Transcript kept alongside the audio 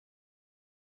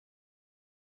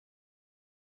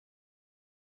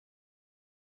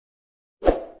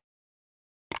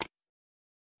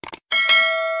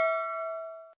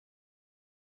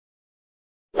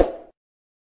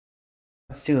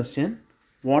First question,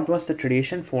 what was the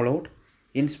tradition followed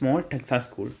in small Texas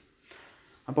school?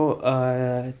 അപ്പോൾ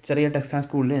ചെറിയ Texas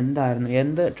സ്കൂളിൽ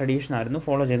എന്ത് ട്രഡീഷൻ ആയിരുന്നു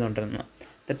ഫോളോ ചെയ്തുകൊണ്ടിരുന്നത്?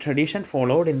 The tradition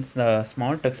followed in the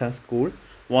small Texas school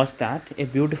was that a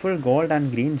beautiful gold and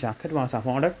green jacket was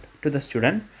awarded to the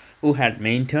student who had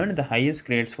maintained the highest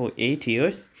grades for 8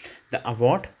 years. The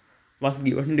award was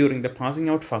given during the passing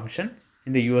out function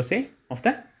in the USA of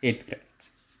the 8th grades.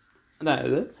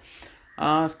 അതായത്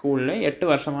ആ സ്കൂളിൽ 8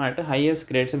 വർഷമായിട്ട് highest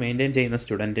grades maintain ചെയ്യുന്ന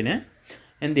സ്റ്റുഡൻറ്റിന്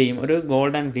എന്ത് ചെയ്യും, ഒരു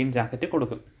gold and green jacket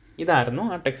കൊടുക്കും. ഇതായിരുന്നു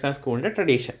ആ ടെക്സാസ് സ്കൂളിൻ്റെ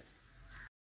tradition.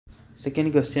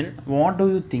 Second question, what do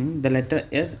you think the letter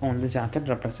S on the jacket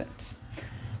represents?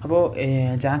 അപ്പോൾ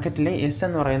ജാക്കറ്റിലെ എസ്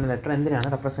എന്ന് പറയുന്ന ലെറ്റർ എന്തിനാണ്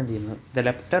റെപ്രസെൻറ്റ് ചെയ്യുന്നത്? The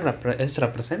letter S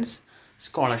represents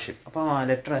scholarship. അപ്പോൾ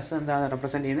ലെറ്റർ എസ് എന്താണ്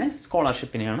റെപ്രസെൻറ്റ് ചെയ്യുന്നത്?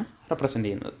 സ്കോളർഷിപ്പിനെയാണ് റെപ്രസെൻറ്റ്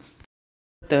ചെയ്യുന്നത്.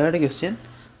 Third question,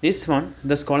 this one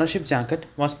the scholarship jacket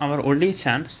was our only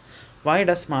chance, why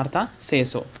does Martha say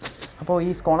so? അപ്പോൾ ഈ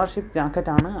സ്കോളർഷിപ്പ്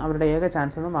ജാക്കറ്റാണ് അവരുടെ ഏക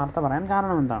ചാൻസ് എന്ന് മാർത്ത പറയാൻ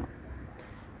കാരണം എന്താണ്?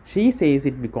 She says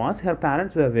it because her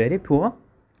parents were very poor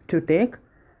to take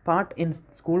part in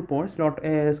school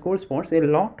sports. A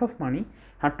lot of money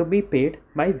had to be paid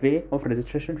by way of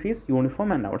registration fees, uniform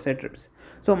and outside trips.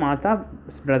 So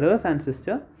Martha's brothers and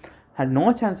sister had no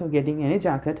chance of getting any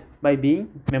jacket by being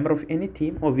member of any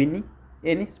team or winning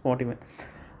any sport event.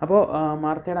 അപ്പോൾ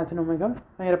മാർത്തയുടെ അച്ഛനും അമ്മയൊക്കെ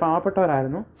ഭയങ്കര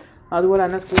പാവപ്പെട്ടവരായിരുന്നു. അതുപോലെ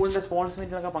തന്നെ സ്കൂളിൻ്റെ sports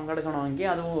മീറ്റിലൊക്കെ പങ്കെടുക്കണമെങ്കിൽ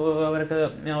അത് അവർക്ക്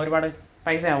ഒരുപാട്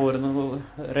പൈസ ആവുമായിരുന്നു.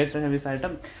 രജിസ്ട്രേഷൻ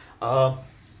ഫീസായിട്ടും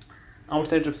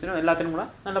ഔട്ട്സൈഡ് ട്രിപ്സിനും എല്ലാത്തിനും കൂടെ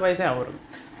നല്ല പൈസ ആവുമായിരുന്നു.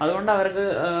 അതുകൊണ്ട് അവർക്ക്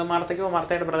മാർത്തയ്ക്കോ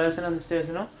മാർത്തയുടെ ബ്രദേഴ്സിനോ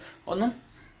സിസ്റ്റേഴ്സിനോ ഒന്നും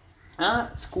ആ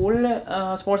സ്കൂളിൽ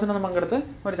സ്പോർട്സിനൊന്നും പങ്കെടുത്ത്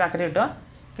ഒരു ജാക്കറ്റ്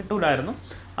കിട്ടൂലായിരുന്നു.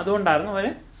 അതുകൊണ്ടായിരുന്നു അവർ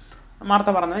മാർത്ത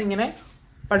പറഞ്ഞത് ഇങ്ങനെ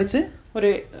പഠിച്ച്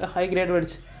ഒരു ഹൈ ഗ്രേഡ്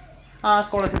പഠിച്ച് ആ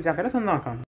scholarship jacket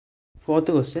സ്വന്തമാക്കണം.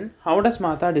 Fourth question, how does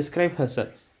Martha describe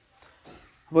herself?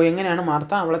 അപ്പോൾ എങ്ങനെയാണ്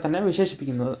മാർത്ത അവളെ തന്നെ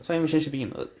സ്വയം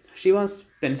വിശേഷിപ്പിക്കുന്നത്? She was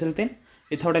pencil thin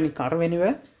without any curve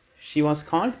anywhere. She was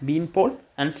called been Paul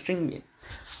and string been.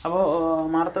 അപ്പോൾ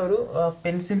മാർത്ത ഒരു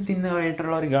പെൻസിൽ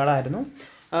തിന്നായിട്ടുള്ള ഒരു ഗേളായിരുന്നു.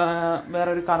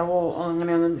 വേറൊരു കർവോ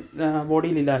അങ്ങനെയൊന്നും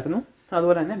ബോഡിയിലില്ലായിരുന്നു.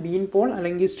 അതുപോലെ തന്നെ ബീൻ പോൾ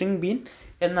അല്ലെങ്കിൽ സ്ട്രിങ് ബീൻ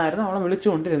എന്നായിരുന്നു അവളെ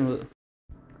വിളിച്ചുകൊണ്ടിരുന്നത്.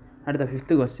 അടുത്ത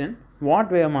fifth question, what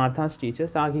wear Martha's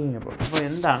teachers arguing about? അപ്പോൾ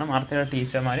എന്താണ് മാർത്തയുടെ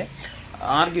ടീച്ചർമാർ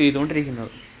ആർഗ്യൂ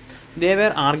ചെയ്തുകൊണ്ടിരിക്കുന്നത്? ദേ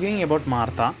were arguing about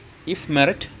Martha. If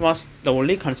merit was the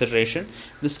only consideration,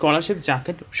 the scholarship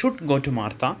jacket should go to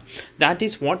Martha. That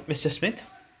is what Mr. Smith,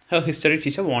 her history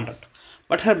teacher, wanted.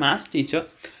 But her math teacher,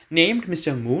 named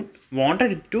Mr. Moon,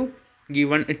 wanted it to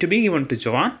be given to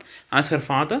Joanne, as her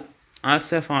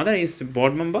father is a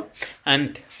board member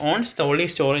and owns the only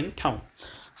store in town.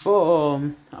 അപ്പോൾ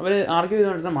അവർ argue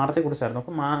ചെയ്തുകൊണ്ടിരുന്ന മാർത്തയെക്കുറിച്ചായിരുന്നു.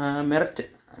 അപ്പോൾ merit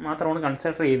മാത്രമാണ്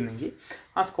consider ചെയ്യുന്നതെങ്കിൽ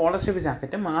ആ scholarship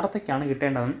jacket മാർത്തയ്ക്കാണ്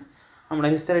കിട്ടേണ്ടതെന്ന് നമ്മുടെ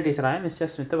history ടീച്ചറായ mister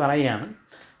Smith പറയുകയാണ്.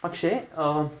 പക്ഷേ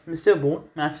mister boon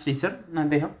maths teacher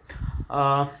അദ്ദേഹം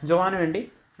ജോവാന് വേണ്ടി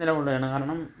നിലകൊള്ളുകയാണ്.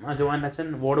 കാരണം ജോവാൻ്റെ അച്ഛൻ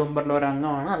ബോർഡ് മെമ്പറിലെ ഒരു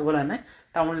അംഗമാണ്, അതുപോലെ തന്നെ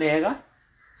ടൗണിലെ ഏക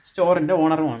സ്റ്റോറിൻ്റെ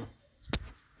ഓണറുമാണ്.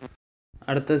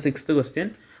 അടുത്ത sixth question,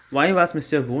 why was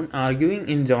mister boon arguing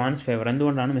in ജോവാൻസ് favour?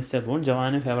 എന്തുകൊണ്ടാണ് മിസ്റ്റർ ബൂൺ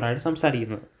ജോവാന് ഫേവറായിട്ട്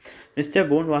സംസാരിക്കുന്നത്? Mister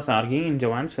boon was arguing in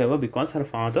ജോവാൻസ് favour because her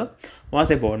father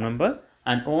was A board member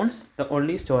and ons the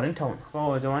only store in town. അപ്പോൾ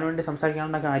ജോവാന് വേണ്ടി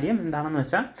സംസാരിക്കാനുള്ള കാര്യം എന്താണെന്ന്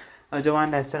വെച്ചാൽ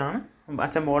ജോവാൻ്റെ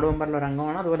അച്ഛൻ board മെമ്പറിലെ ഒരു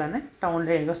അംഗമാണ്, അതുപോലെ തന്നെ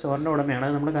ടൗണിലെ ഏക സ്റ്റോറിൻ്റെ ഉടമയാണ്.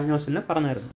 അത് നമ്മൾ കഴിഞ്ഞ ദിവസത്തിൽ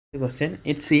പറഞ്ഞായിരുന്നു. Question,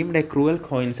 it seemed A cruel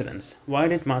coincidence, why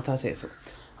did Martha say so?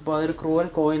 അപ്പോൾ അതൊരു ക്രൂവൽ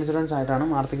കോയിൻസിഡൻസ് ആയിട്ടാണ്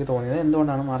മാർത്തയ്ക്ക് തോന്നിയത്.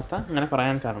 എന്തുകൊണ്ടാണ് മാർത്ത അങ്ങനെ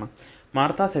പറയാൻ കാരണം?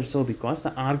 Martha said so because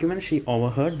the argument she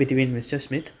overheard between Mr.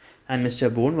 Smith and Mr.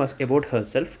 Boone was about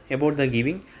herself, about the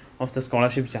giving of the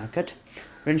scholarship jacket.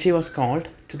 When she was called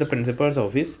to the principal's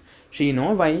office, she know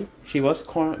why she was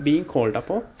being called.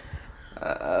 അപ്പോൾ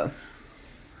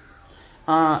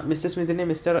mister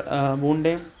സ്മിത്തിൻ്റെയും mister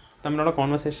ബൂണിൻ്റെയും തമ്മിലുള്ള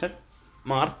conversation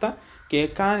Martha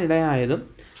കേൾക്കാനിടയായതും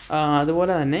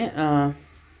അതുപോലെ തന്നെ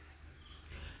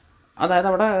അതായത്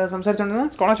അവിടെ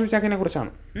സംസാരിച്ചുകൊണ്ടിരുന്ന scholarship ജാക്കറ്റിനെ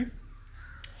കുറിച്ചാണ്.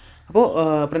 അപ്പോൾ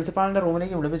പ്രിൻസിപ്പാളിൻ്റെ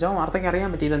റൂമിലേക്ക് വിളിപ്പിച്ചപ്പോൾ മാർത്തയ്ക്ക് അറിയാൻ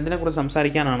പറ്റിയത് എന്തിനെക്കുറിച്ച്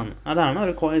സംസാരിക്കാനാണെന്ന്. അതാണ്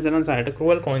ഒരു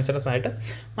ക്രൂവൽ കോയിൻസിഡൻസ് ആയിട്ട്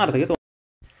മാർത്തയ്ക്ക് തോന്നി.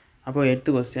 അപ്പോൾ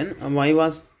eighth question, why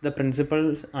was the principal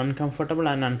uncomfortable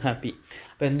and unhappy?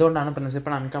 അപ്പോൾ എന്തുകൊണ്ടാണ്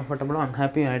പ്രിൻസിപ്പൽ അൺകംഫർട്ടബിളും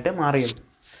അൺഹാപ്പിയും ആയിട്ട് മാറിയത്?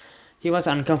 He was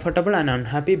uncomfortable and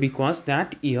unhappy because that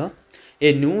year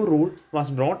a new rule was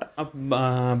brought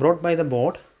by the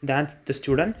board that the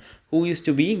student who is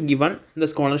to be given the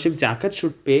scholarship jacket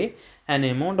should pay an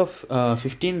amount of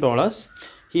 $15.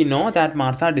 He know that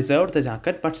Martha deserved the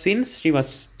jacket, but since she was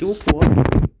too poor,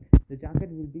 the jacket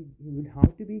will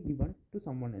have to be given to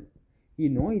someone else. He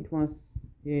know it was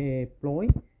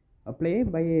a play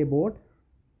by a board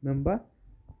member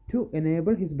to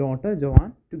enable his daughter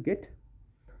Joanne to get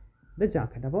the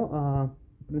jacket. അപ്പോൾ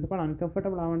principal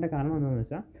uncomfortable ആവേണ്ട കാരണം എന്താണെന്ന്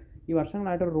വെച്ചാൽ ഈ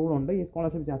വർഷങ്ങളായിട്ടൊരു റൂളുണ്ട്, ഈ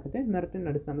scholarship jacket മെറിറ്റിൻ്റെ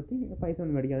അടിസ്ഥാനത്തിൽ പൈസ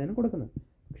ഒന്നും മേടിക്കാതെയാണ് കൊടുക്കുന്നത്.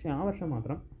 പക്ഷേ ആ വർഷം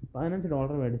മാത്രം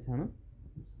 $15 മേടിച്ചാണ്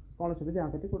സ്കോളർഷിപ്പ്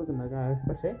ജാക്കറ്റ് കൊടുക്കുന്നത്.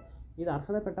 പക്ഷേ ഇത്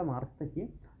അർഹതപ്പെട്ട മാർത്തയ്ക്ക്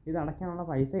ഇത് അടയ്ക്കാനുള്ള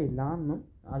പൈസ ഇല്ല എന്നും,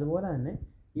 അതുപോലെ തന്നെ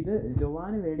ഇത്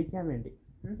ജോവാന് മേടിക്കാൻ വേണ്ടി,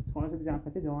 സ്കോളർഷിപ്പ്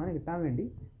ജാക്കറ്റ് ജോവാന് കിട്ടാൻ വേണ്ടി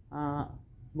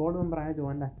ബോർഡ് മെമ്പറായ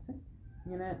ജോവാൻ്റെ അച്ഛൻ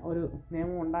ഇങ്ങനെ ഒരു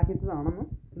നിയമം ഉണ്ടാക്കിച്ചതാണെന്നും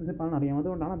പ്രിൻസിപ്പാളിന് അറിയാം.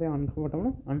 അതുകൊണ്ടാണ് അദ്ദേഹം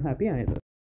അൺകംഫർട്ടബിളും അൺഹാപ്പി ആയത്.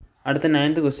 അടുത്ത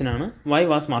 9th ക്വസ്റ്റ്യൻ ആണ്, വൈ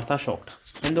വാസ് മാർത്ത ഷോക്ക്ഡ്?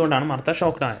 എന്തുകൊണ്ടാണ് മാർത്ത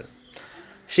ഷോക്ക്ഡ് ആയത്?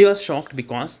 She was shocked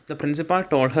because the principal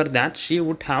told her that she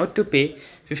would have to pay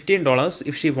 $15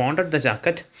 if she wanted the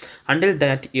jacket. Until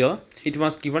that year, it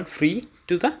was given free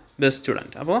to the best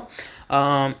student. അപ്പോൾ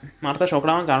Martha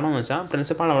shocked ആവാൻ കാരണം എന്ന് വെച്ചാൽ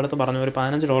principal അവിടുത്തെ പറഞ്ഞു ഒരു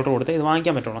 $15 കൊടുത്ത് ഇത്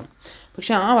വാങ്ങിക്കാൻ പറ്റുള്ളൂ.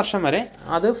 പക്ഷേ ആ വർഷം വരെ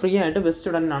അത് ഫ്രീ ആയിട്ട് ബെസ്റ്റ്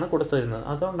സ്റ്റുഡൻറ്റിനാണ് കൊടുത്തിരുന്നത്.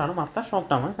 അതുകൊണ്ടാണ് മാർത്ത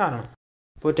ഷോക്ക്ഡ് ആവാൻ കാരണം.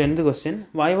 ഇപ്പോൾ 10th question,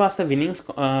 why was the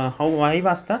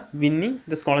winning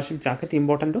the scholarship jacket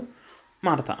important to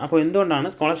Martha? അപ്പോൾ എന്തുകൊണ്ടാണ്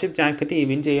സ്കോളർഷിപ്പ് ജാക്കറ്റ്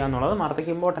വിൻ ചെയ്യുക എന്നുള്ളത്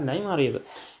മാർത്തയ്ക്ക് ഇമ്പോർട്ടൻ്റ് ആയി മാറിയത്?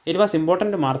 It was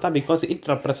important to Martha because it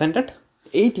represented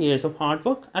 8 years of hard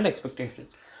work and expectation.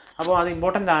 അപ്പോൾ അത്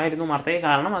ഇമ്പോർട്ടൻ്റ് ആയിരുന്നു മാർത്തയ്ക്ക്,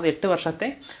 കാരണം അത് 8 വർഷത്തെ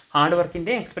ഹാർഡ്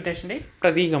വർക്കിൻ്റെ എക്സ്പെക്റ്റേഷൻ്റെ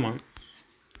പ്രതീകമാണ്.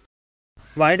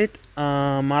 Why did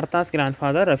Martha's grand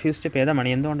father refuse to pay the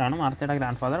money? എന്തുകൊണ്ടാണ് മാർത്തയുടെ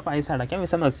ഗ്രാൻഡ് ഫാദർ പൈസ അടയ്ക്കാൻ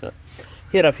വിസമ്മതിച്ചത്?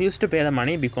 He refused to pay the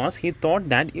money because he thought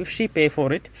that if she pay for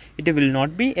it, it will not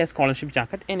be a scholarship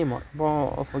jacket anymore.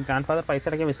 അപ്പോൾ grand father പൈസ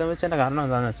അടയ്ക്കാൻ വിസമ്മതിച്ചതിൻ്റെ കാരണം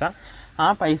എന്താണെന്ന് വെച്ചാൽ ആ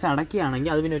പൈസ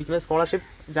അടയ്ക്കുകയാണെങ്കിൽ അത് പിന്നെ ഒരിക്കലും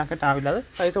സ്കോളർഷിപ്പ് ജാക്കറ്റ് ആവില്ല, അത്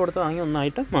പൈസ കൊടുത്ത് വാങ്ങി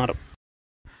ഒന്നായിട്ട് മാറും.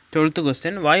 12th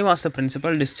question, why was the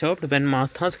principal disturbed when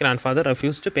Martha's grand father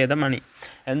refuse to pay the money?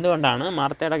 എന്തുകൊണ്ടാണ്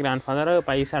മാർത്തയുടെ ഗ്രാൻഡ് ഫാദർ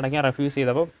പൈസ അടയ്ക്കാൻ റെഫ്യൂസ്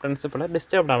ചെയ്തപ്പോൾ പ്രിൻസിപ്പൾ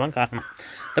ഡിസ്റ്റർബ്ഡ് ആവാൻ കാരണം?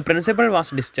 The principal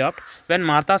was disturbed when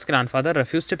Martha's grand father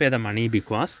refuse to pay the money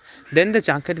because then the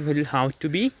jacket will have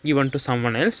to be given to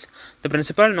someone else. The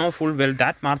principal no full well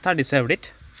that Martha deserved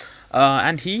it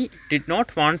and he did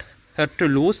not want her to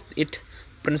lose it.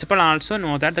 Principal also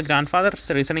know that the grandfather's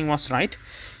reasoning was right.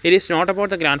 It is not about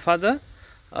the grandfather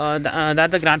that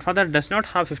the grandfather does not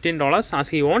have $15 as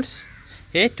he owns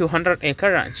a 200-acre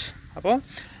ranch. അപ്പോൾ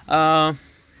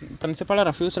principal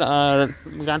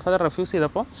grand father refuse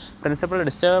ചെയ്തപ്പോൾ principal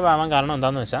disturb ആവാൻ കാരണം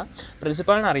എന്താണെന്ന് വെച്ചാൽ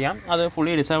പ്രിൻസിപ്പളിന് അറിയാം അത്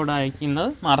fully deserved ആയിരിക്കുന്നത്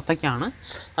മാർത്തയ്ക്കാണ്,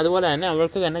 അതുപോലെ തന്നെ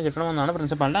അവൾക്ക് തന്നെ കിട്ടണമെന്നാണ്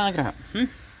പ്രിൻസിപ്പാളിൻ്റെ ആഗ്രഹം.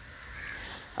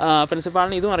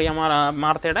 പ്രിൻസിപ്പാളിന് ഇതും അറിയാം,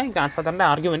 മാർത്തയുടെ ഗ്രാൻഡ് ഫാദറിൻ്റെ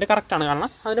ആർഗ്യുമെൻറ്റ് കറക്റ്റാണ്, കാരണം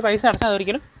അതിന് പൈസ അടച്ചാൽ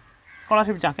അതൊരിക്കലും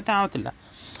സ്കോളർഷിപ്പ് ജാക്കറ്റ് ആവത്തില്ല.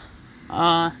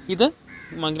 ഇത്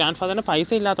ഗ്രാൻഡ് ഫാദറിന് പൈസ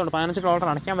ഇല്ലാത്തതുകൊണ്ട് $15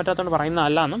 അടയ്ക്കാൻ പറ്റാത്തതുകൊണ്ട്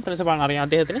പറയുന്നതല്ല എന്നും പ്രിൻസിപ്പാളിന് അറിയാം.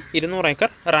 അദ്ദേഹത്തിന് 200 ഏക്കർ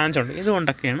റാഞ്ച് ഉണ്ട്,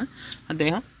 ഇതുകൊണ്ടൊക്കെയാണ്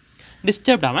അദ്ദേഹം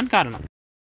ഡിസ്റ്റർബ്ഡ് ആവാൻ കാരണം.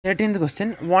 13th question,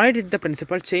 why did the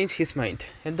principal change his mind?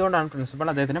 എന്തുകൊണ്ടാണ് പ്രിൻസിപ്പൾ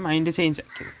അദ്ദേഹത്തിൻ്റെ മൈൻഡ് ചേഞ്ച്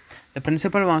ആക്കിയത്? The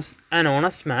principal was an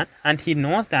honest man and he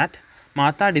knows that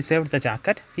Martha deserved the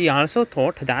jacket. He also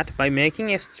thought that by making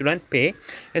a student pay,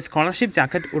 a scholarship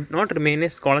jacket would not remain a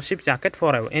scholarship jacket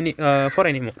forever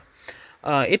anymore.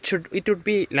 It would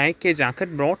be like a jacket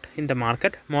brought in the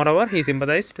market. Moreover, he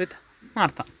sympathized with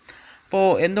Martha. അപ്പോൾ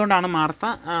എന്തുകൊണ്ടാണ്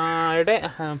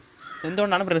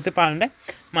പ്രിൻസിപ്പാളിൻ്റെ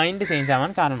mind change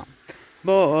ആവാൻ കാരണം?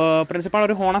 അപ്പോൾ principal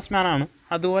ഒരു honest മാനാണ്,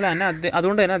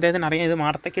 അതുകൊണ്ട് തന്നെ അദ്ദേഹത്തിന് അറിയാം ഇത്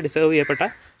മാർത്തയ്ക്ക് ഡിസേർവ് ചെയ്യപ്പെട്ട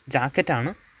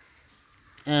ജാക്കറ്റാണ്.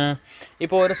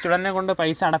 ഇപ്പോൾ ഒരു സ്റ്റുഡൻറ്റിനെ കൊണ്ട്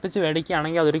പൈസ അടപ്പിച്ച്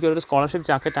മേടിക്കുകയാണെങ്കിൽ അതൊരിക്കലും ഒരു സ്കോളർഷിപ്പ്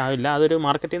ജാക്കറ്റ് ആവില്ല, അതൊരു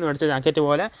മാർക്കറ്റിൽ നിന്ന് മേടിച്ച ജാക്കറ്റ്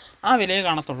പോലെ ആ വിലയെ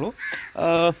കാണത്തുള്ളൂ.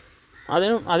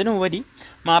 അതിനുപരി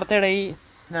മാർത്തയുടെ ഈ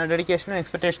ഡെഡിക്കേഷനും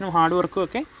എക്സ്പെക്റ്റേഷനും ഹാർഡ് വർക്കും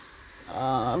ഒക്കെ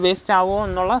വേസ്റ്റ് ആവുമോ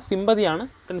എന്നുള്ള സിമ്പതിയാണ്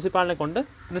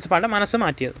പ്രിൻസിപ്പാളിൻ്റെ മനസ്സ്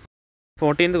മാറ്റിയത്.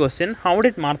 14th question, how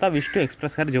did Martha wish to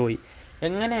express Har Joy?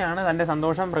 എങ്ങനെയാണ് തൻ്റെ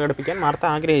സന്തോഷം പ്രകടിപ്പിക്കാൻ Martha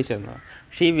ആഗ്രഹിച്ചിരുന്നത്?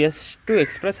 She wish to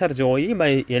express Har Joy by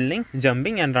യെല്ലിങ്,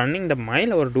 jumping and running the mile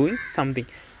or doing something.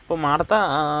 അപ്പോൾ മാർത്ത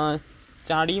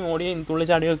ചാടിയും ഓടിയും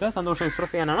തുള്ളിച്ചാടിയും ഒക്കെ സന്തോഷം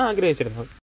എക്സ്പ്രസ് ചെയ്യാനാണ് ആഗ്രഹിച്ചിരുന്നത്.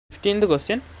 15th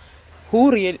question,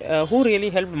 who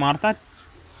really help Martha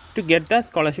to get the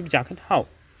scholarship jacket? How?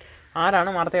 ആരാണ്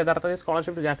Martha യഥാർത്ഥത്തിൽ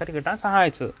സ്കോളർഷിപ്പ് ജാക്കറ്റ് കിട്ടാൻ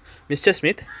സഹായിച്ചത്? Mister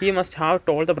Smith. He must have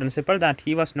told the principal that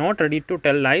he was not ready to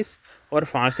tell lies or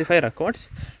falsify records.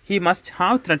 He must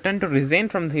have threaten to resign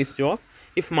from his job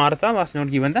if Martha was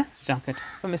not given the jacket.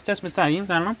 അപ്പോൾ mister Smith ആയിരിക്കും,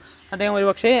 കാരണം അദ്ദേഹം ഒരു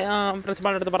പക്ഷേ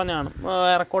പ്രിൻസിപ്പാളിൻ്റെ അടുത്ത് പറഞ്ഞാണ്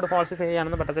record falsify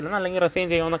ചെയ്യാനൊന്നും പറ്റത്തില്ലെന്ന്, അല്ലെങ്കിൽ റിസൈൻ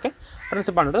ചെയ്യുമെന്നൊക്കെ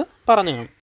പ്രിൻസിപ്പാളിൻ്റെ അടുത്ത് പറഞ്ഞാണ്.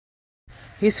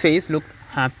 His face look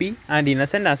happy and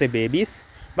innocent as A babies,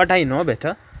 but I know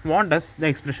better. What does the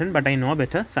expression but I know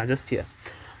better suggest here?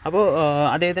 അപ്പോൾ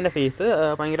അദ്ദേഹത്തിൻ്റെ ഫേസ്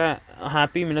ഭയങ്കര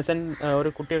ഹാപ്പിയും ഒരു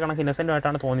കുട്ടിയെ കണക്ക്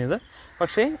ഇന്നസെൻറ്റുമായിട്ടാണ് തോന്നിയത്.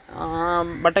 പക്ഷേ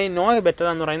ബട്ട് ഐ നോ ബെറ്റർ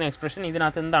എന്ന് പറയുന്ന എക്സ്പ്രഷൻ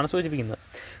ഇതിനകത്ത് എന്താണ് സൂചിപ്പിക്കുന്നത്?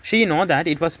 She know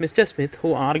that it was mister Smith who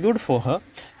argued for her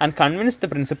and convinced the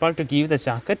principal to give the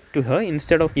jacket to her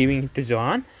instead of giving it to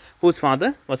John whose father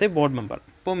was A board member.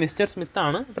 ഇപ്പോൾ mister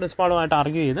സ്മിത്താണ് പ്രിൻസിപ്പാളുമായിട്ട്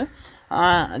argue ചെയ്ത് ആ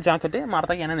jacket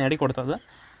മാർത്തയ്ക്കാണ് നേടിക്കൊടുത്തത്.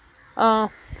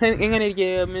 എങ്ങനെ ഇരിക്കെ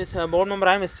board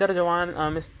മെമ്പറായ mister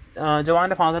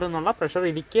ജോവാൻ്റെ father എന്നുള്ള pressure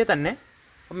ഇരിക്കെ തന്നെ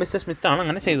mister സ്മിത്താണ്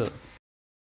അങ്ങനെ ചെയ്തത്.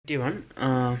 21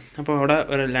 അപ്പോൾ അവിടെ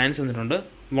ഒരു ലൈൻസ് വന്നിട്ടുണ്ട്.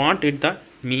 What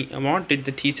did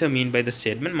the teacher mean by the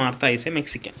statement Martha is A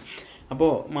Mexican.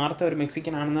 അപ്പോൾ മാർത്ത ഒരു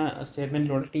മെക്സിക്കൻ ആണെന്ന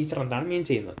സ്റ്റേറ്റ്മെൻറ്റിലൂടെ ടീച്ചർ എന്താണ് മീൻ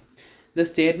ചെയ്യുന്നത്? The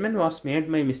statement was made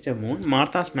by Mr. Moon,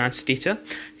 Martha's maths teacher.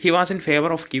 He was in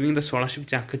favor of giving the scholarship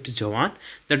jacket to Joanne,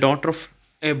 the daughter of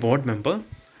a board member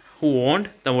who owned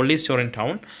the only store in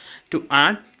town. To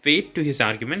add weight to his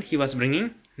argument, he was bringing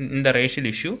in the racial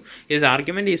issue. His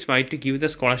argument is why to give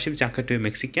the scholarship jacket to a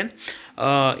Mexican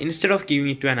instead of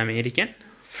giving it to an American.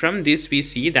 From this, we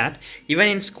see that even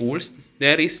in schools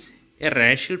there is a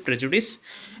racial prejudice.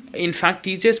 In fact,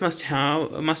 teachers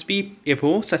must be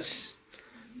above such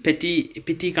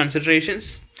petty considerations.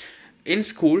 In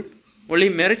school, only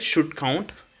merit should count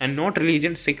and not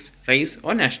religion, sex, race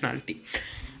or nationality.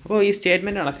 അപ്പോൾ ഈ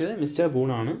statement നടത്തിയത് mister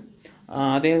ബൂണാണ്.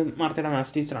 അദ്ദേഹം മാർത്തയുടെ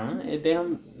maths ടീച്ചറാണ്. ഇദ്ദേഹം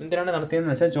എന്തിനാണ്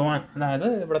നടത്തിയതെന്ന് വെച്ചാൽ Joan, അതായത്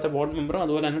ഇവിടുത്തെ ബോർഡ് മെമ്പറും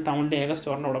അതുപോലെ തന്നെ ടൗണിൻ്റെ ഏക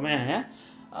സ്റ്റോറിൻ്റെ ഉടമയായ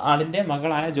ആളിൻ്റെ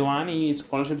മകളായ ജോവാൻ ഈ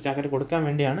സ്കോളർഷിപ്പ് ജാക്കറ്റ് കൊടുക്കാൻ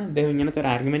വേണ്ടിയാണ് ഇദ്ദേഹം ഇങ്ങനത്തെ ഒരു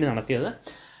ആർഗ്യുമെൻറ്റ് നടത്തിയത്.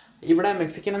 ഇവിടെ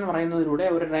മെക്സിക്കൻ എന്ന് പറയുന്നതിലൂടെ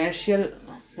ഒരു റേഷ്യൽ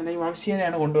അല്ലെങ്കിൽ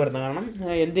വംശീയതയാണ് കൊണ്ടുവരുന്നത്. കാരണം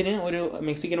എന്തിന് ഒരു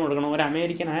മെക്സിക്കന് കൊടുക്കണം, ഒരു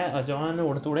അമേരിക്കനായ ജോവാന്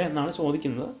കൊടുത്തുകൂടെ എന്നാണ്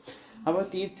ചോദിക്കുന്നത്. അപ്പോൾ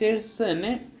ടീച്ചേഴ്സ്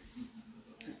തന്നെ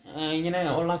ഇങ്ങനെ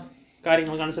ഉള്ള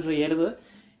കാര്യങ്ങൾ കൺസിഡർ ചെയ്യരുത്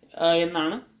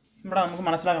എന്നാണ് ഇവിടെ നമുക്ക്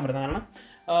മനസ്സിലാക്കാൻ പറ്റുന്നത്. കാരണം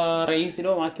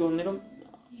റേസിലോ ബാക്കി ഒന്നിലും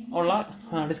ഉള്ള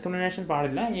ഡിസ്ക്രിമിനേഷൻ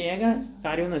പാടില്ല. ഏക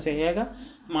കാര്യമെന്ന് വെച്ചാൽ ഏക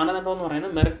മാനദണ്ഡം എന്ന്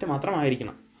പറയുന്നത് മെറിറ്റ്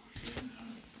മാത്രമായിരിക്കണം.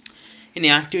 ഇനി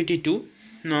activity 2,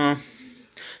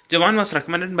 Joanne was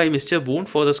recommended by Mr. Boone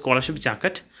for the scholarship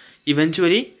jacket.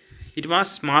 Eventually, it was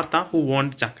Martha who won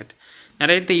the jacket.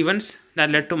 Narrate the events that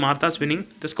led to Martha's winning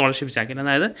the scholarship jacket.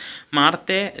 അതായത്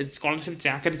മാർത്തയെ scholarship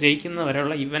jacket ജയിക്കുന്ന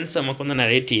വരെയുള്ള events നമുക്കൊന്ന്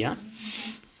narrate ചെയ്യാം.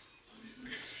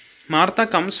 Martha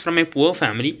comes from a poor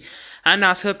family, and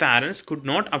as her parents could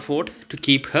not afford to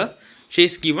keep her, she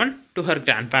is given to her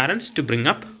grandparents to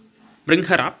bring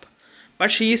her up. But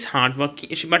she is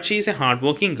a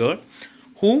hardworking girl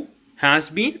who has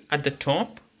been at the top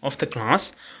of the class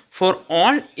for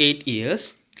all 8 years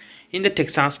in the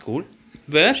Texas school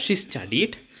where she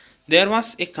studied. There was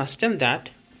a custom that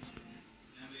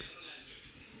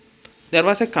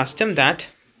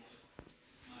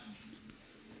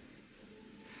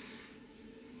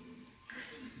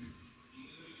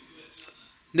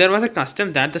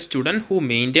the student who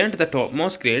maintained the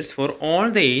topmost grades for all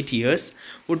the 8 years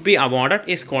would be awarded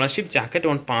a scholarship jacket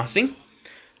on passing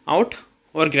out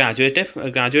or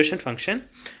graduation function.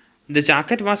 The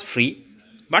jacket was free,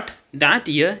 but that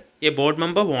year a board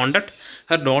member wanted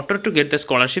her daughter to get the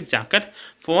scholarship jacket.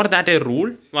 For that, a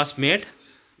rule was made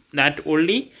that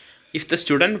only if the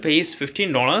student pays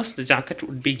 $15, the jacket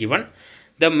would be given.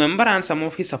 The member and some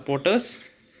of his supporters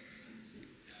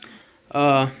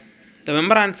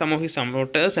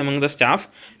among the staff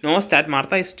knows that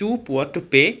Martha is too poor to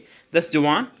pay. Thus,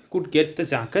 Joanne could get the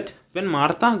jacket. When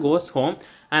Martha goes home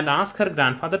and asks her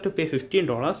grandfather to pay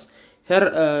 $15,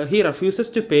 he refuses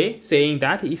to pay, saying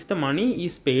that if the money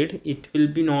is paid, it will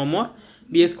no more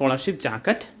be a scholarship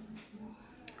jacket.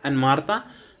 And Martha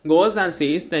goes and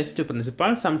says this to principal.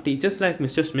 Some teachers like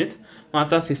Mr. Smith,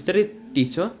 Martha's history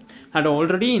teacher, had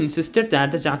already insisted that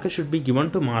the jacket should be given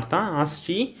to Martha as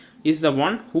she is the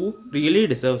one who really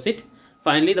deserves it.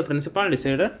 Finally, the principal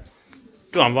decided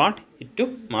to award it to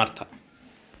Martha.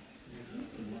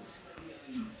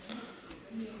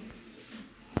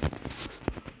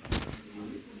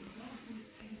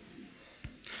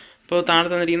 ഇപ്പോൾ താഴെ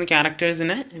തന്നിരിക്കുന്ന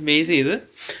ക്യാരക്ടേഴ്സിനെ base ചെയ്ത്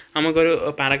നമുക്കൊരു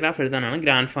paragraph എഴുതാനാണ്.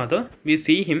 Grand father, V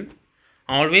see him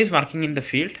always working in the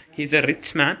field. He is a rich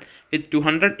man with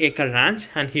 200-acre ranch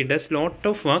and he does lot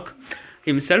of work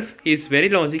himself. He is very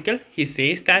logical. He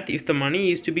says that if the money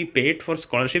is to be paid for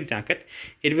scholarship jacket,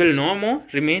 it will no more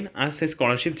remain as a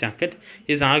scholarship jacket.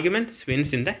 His argument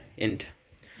wins in the end.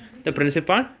 The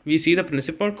principal, we see the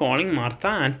principal calling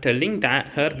Martha and telling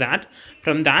her that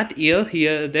from that year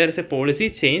there is a policy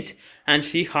change and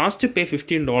she has to pay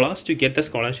 $15 to get the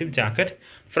scholarship jacket.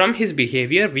 From his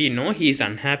behavior, we know he is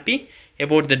unhappy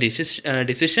about the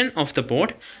decision of the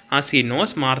board, as he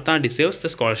knows Martha deserves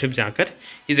the scholarship jacket.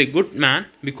 He is a good man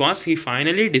because he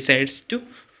finally decides to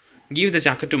give the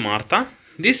jacket to Martha.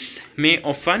 This may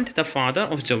offend the father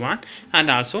of Joanne and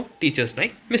also teachers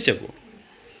like Mr. Boone.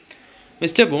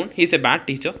 Mr. Boone, he is a bad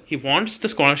teacher. He wants the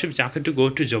scholarship jacket to go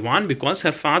to Joanne because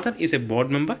her father is a board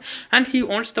member and he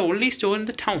owns the only store in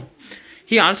the town.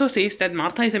 He also says that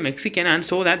Martha is a Mexican and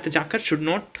so that the jacket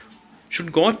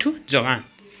should go to Joanne.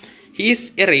 He is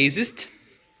a racist.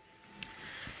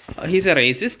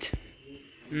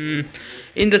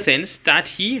 In the sense that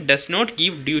he does not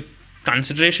give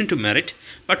consideration to merit,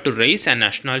 but to race and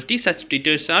nationality. Such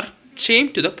teachers are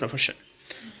shame to the profession.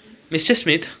 Mr.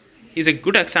 Smith is a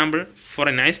good example for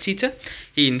a nice teacher.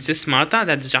 He insists Martha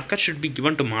that the jacket should be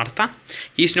given to Martha.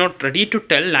 He is not ready to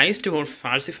tell lies to or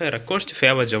falsify records to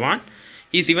favor Jawan.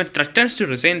 He even threatens to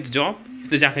resign the job if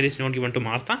the jacket is not given to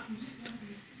Martha.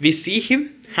 We see him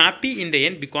happy in the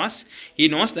end because he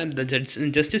knows that the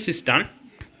justice is done,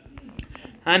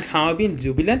 and have been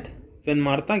jubilant when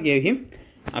Martha gave him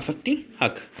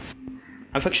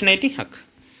affectionate hug.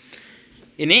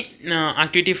 ഇനി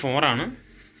activity 4 ആണ്.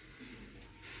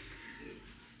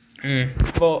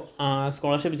 ഇപ്പോൾ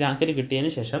scholarship jacket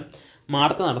കിട്ടിയതിന് ശേഷം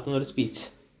Martha നടത്തുന്ന ഒരു speech.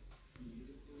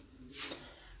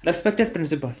 Respected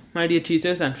principal, my dear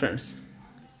teachers and friends,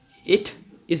 it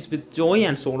is with joy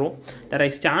and sorrow that I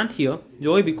stand here.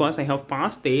 Joy because I have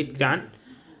passed the 8th grade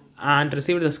and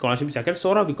received the scholarship jacket.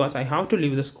 Sorrow because I have to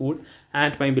leave the school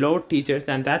and my beloved teachers,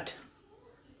 and that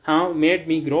have made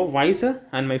me grow wiser,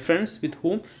 and my friends with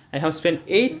whom I have spent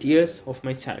 8 years of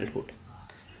my childhood.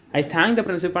 I thank the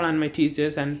principal and my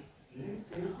teachers and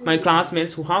my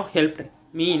classmates who have helped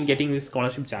me in getting this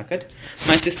scholarship jacket.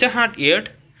 My sister had earned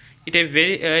it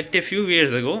a few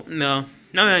years ago.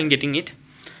 Now I am getting it,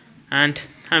 and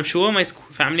I am sure my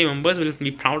family members will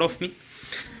be proud of me.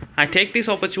 I take this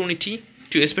opportunity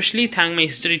to especially thank my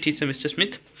history teacher, Mr.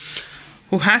 Smith,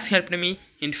 who has helped me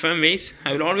in different ways. I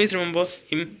will always remember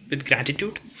him with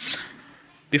gratitude.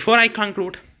 Before I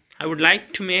conclude, I would like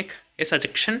to make a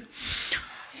suggestion.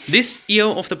 This year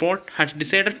of the board had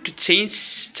decided to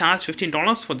charge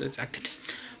 $15 for the jacket,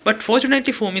 but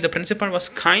fortunately for me, the principal was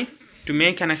kind to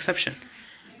make an exception,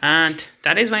 and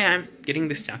that is why I am getting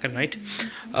this jacket, right?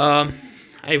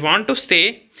 I want to say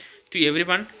to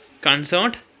everyone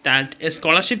concerned that a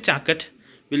scholarship jacket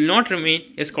will not remain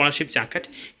a scholarship jacket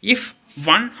if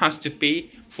one has to pay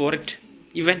for it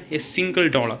even a single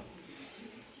dollar.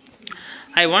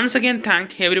 I once again thank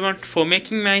everyone for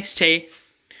making my stay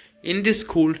in this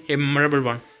school a memorable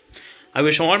one. I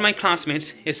wish all my classmates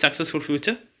a successful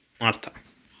future. Martha.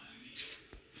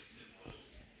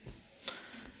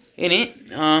 ഇനി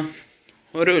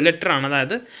ഒരു ലെറ്ററാണ്,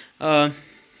 അതായത്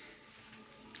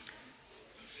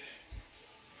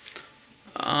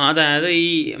ഈ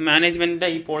മാനേജ്മെൻറ്റിൻ്റെ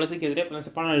ഈ പോളിസിക്കെതിരെ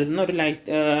principal എഴുതുന്ന ഒരു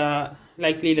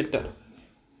likely letter.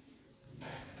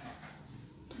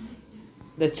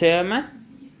 The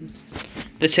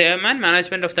chairman,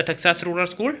 management of the Texas Rural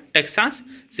School, Texas,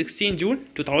 16 June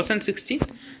 2016.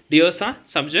 Dear sir,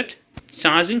 subject,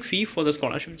 charging fee for the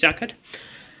scholarship jacket.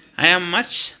 I am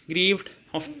much grieved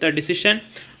of the decision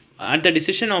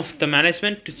of the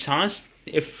management to charge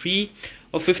a fee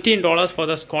of $15 for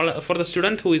the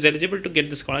student who is eligible to get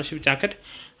the scholarship jacket.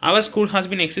 Our school has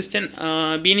been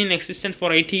in existence for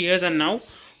 80 years, and now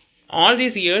all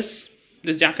these years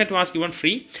the jacket was given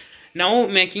free. Now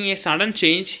making a sudden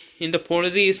change in the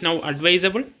policy is now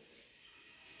advisable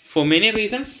for many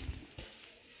reasons.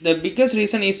 The biggest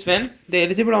reason is when the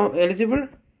eligible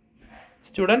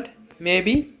student may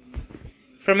be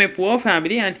from a poor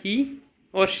family and he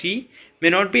or she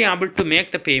may not be able to make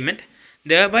the payment.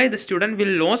 Thereby the student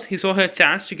will lose his or her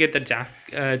chance to get the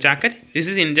jacket. This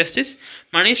is injustice.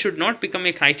 Money should not become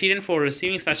a criterion for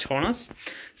receiving such honors.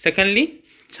 Secondly,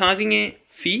 charging a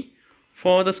fee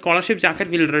for the scholarship jacket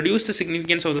will reduce the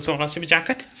significance of the scholarship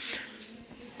jacket.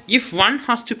 If one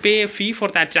has to pay a fee for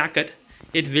that jacket,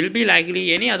 it will be likely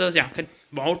any other jacket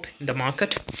bought in the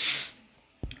market.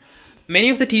 Many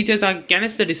of the teachers are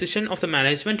against the decision of the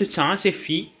management to charge a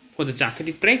fee for the jacket.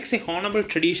 It breaks a honorable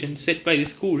tradition set by the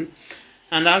school,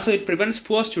 and also it prevents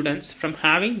poor students from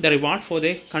having the reward for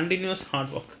their continuous hard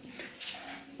work.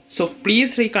 So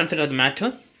please reconsider the matter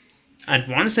and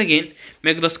once again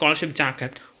make the scholarship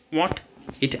jacket what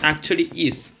it actually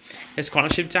is, a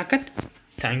scholarship jacket.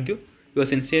 Thank you. Yours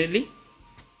sincerely,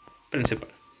 Principal.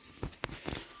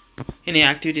 ഇനി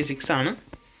activity 6 ആണ്.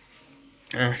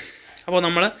 അപ്പോൾ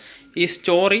നമ്മൾ ഈ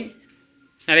story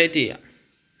narrate ചെയ്യുക,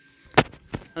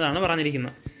 അതാണ്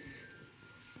പറഞ്ഞിരിക്കുന്നത്.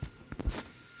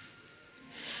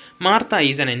 Martha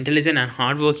is an intelligent and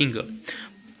hard-working girl,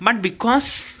 but because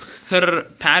her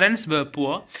parents were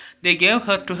poor, they gave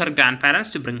her to her grandparents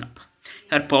to bring up.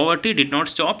 Her poverty did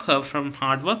not stop her from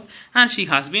hard work, and she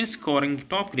has been scoring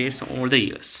top grades all the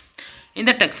years. In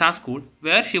the Texas school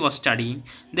where she was studying,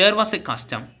 there was a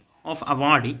custom of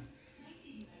awarding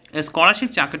a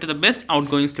scholarship jacket to the best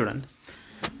outgoing student.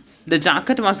 The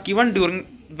jacket was given during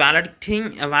a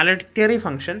valedictory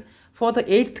function for the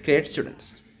 8th grade students.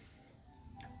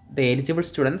 The eligible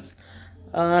students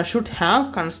should have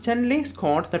constantly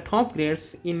scored the top grades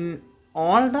in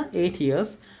all the 8 years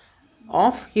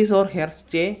of his or her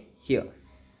stay here.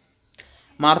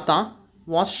 Martha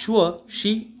was sure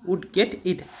she would get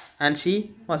it, and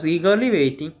she was eagerly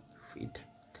waiting for it.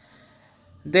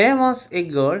 There was a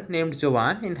girl named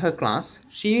Joanne in her class.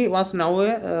 She was now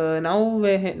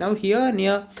here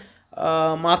near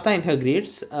Martha in her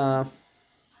grades,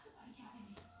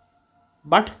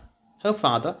 but her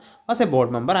father was a board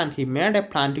member and he made a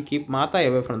plan to keep Martha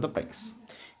away from the place.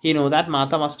 He knew that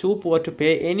Martha was too poor to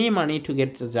pay any money to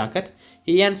get the jacket.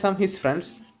 He and some of his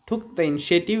friends took the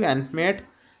initiative and made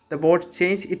the board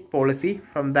change its policy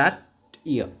from that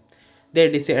year. They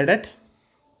decided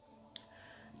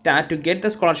that to get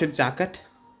the scholarship jacket,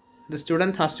 the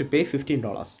student has to pay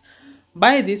 $15.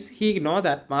 By this, he knew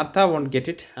that Martha won't get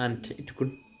it and it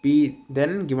could be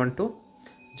then given to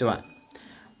Joanne.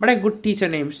 But a good teacher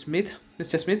named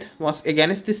Mr. Smith, was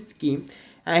against this scheme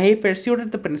and he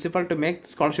persuaded the principal to make the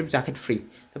scholarship jacket free.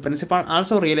 The principal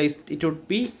also realized it would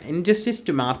be injustice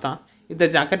to Martha if the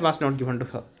jacket was not given to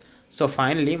her. So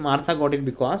finally, Martha got it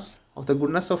because of the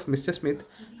goodness of Mr. Smith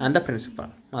and the principal.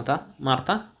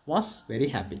 Martha was very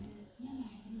happy.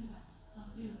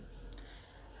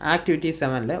 Activity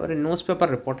 7 ഒരു news paper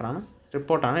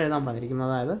റിപ്പോർട്ടാണ് എഴുതാൻ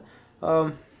പറഞ്ഞിരിക്കുന്നത്. അതായത്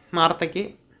മാർത്തയ്ക്ക്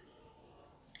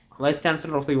vice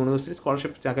chancellor of the university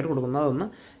scholarship jacket കൊടുക്കുന്നതൊന്ന്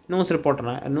news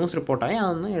റിപ്പോർട്ടായി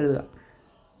അതൊന്ന് എഴുതുക.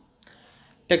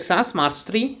 Texas, March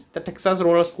 3, the Texas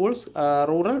Rural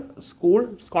School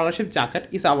Scholarship Jacket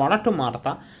is awarded to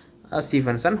Martha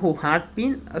Stephenson, who had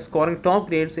been scoring top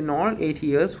grades in all 8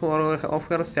 years of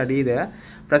her study there.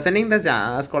 Presenting the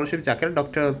scholarship jacket,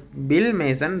 Dr. Bill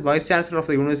Mason, Vice Chancellor of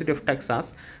the University of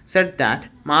Texas, said that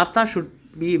Martha should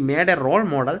be made a role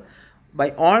model by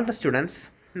all the students.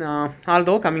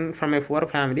 Although coming from a poor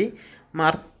family,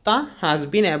 Martha has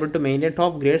been able to maintain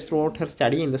top grades throughout her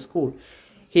study in the school.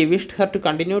 He wished her to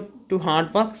continue to hard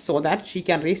work so that she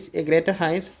can reach a greater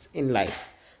heights in life.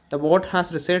 The board has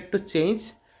decided to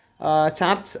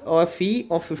charge a fee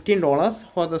of $15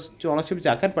 for the scholarship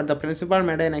jacket, but the principal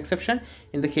made an exception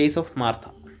in the case of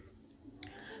Martha.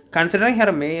 Considering her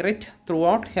merit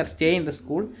throughout her stay in the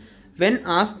school, when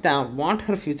asked what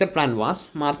her future plan was,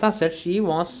 Martha said she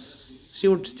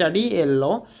would study a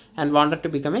law and wanted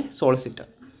to become a solicitor.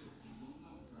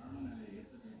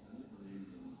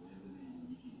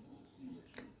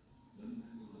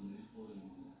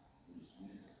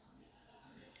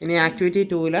 ഇനി activity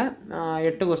 2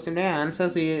 8 ക്വസ്റ്റ്യൻ്റെ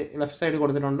answers ഈ left side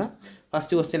കൊടുത്തിട്ടുണ്ട്.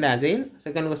 First ക്വസ്റ്റ്യൻ്റെ അജയിൽ,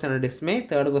 second question ഡിസ്മേ,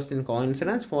 third question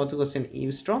coincidence, fourth question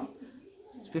ഈവ്സ്ട്രോക്ക്,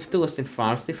 fifth question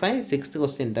falsify, sixth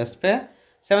question despair,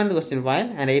 seventh question വയൽ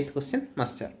and eighth question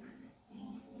muster.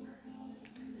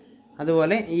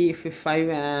 അതുപോലെ ഈ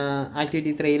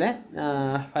activity 3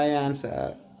 5 answer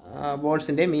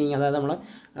ബോർഡ്സിൻ്റെ meaning, അതായത് നമ്മൾ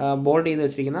bold ചെയ്ത്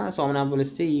വെച്ചിരിക്കുന്ന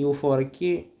സോമനാബുലിസ്റ്റ്, യൂഫോറിക്,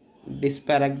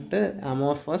 ഡിസ്പാരക്ട്,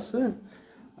 അമോർഫസ്,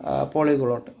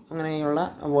 പോളിഗ്ലോട്ട് അങ്ങനെയുള്ള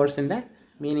വേർഡ്സിൻ്റെ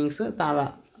മീനിങ്സ് താഴെ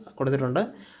കൊടുത്തിട്ടുണ്ട്.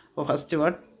 അപ്പോൾ ഫസ്റ്റ്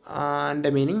വേർഡ് ൻ്റെ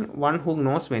meaning one who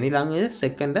knows many languages,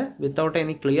 second without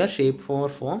any clear shape four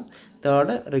form,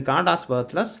 third regard as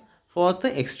ബർത്ത്ലെസ്,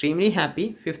 fourth extremely happy,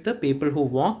 fifth people who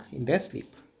walk in the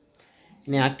sleep.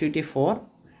 ഇനി activity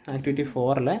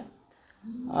 4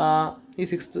 ഈ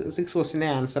six ക്വസ്റ്റിൻ്റെ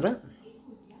answer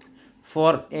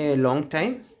four A long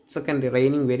time, second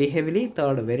raining very heavily,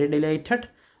 third very delighted,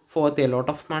 fourth a lot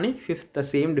of money, fifth the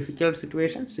same difficult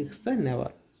situation, sixth never.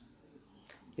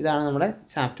 ഇതാണ് നമ്മുടെ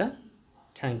chapter.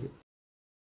 Thank you.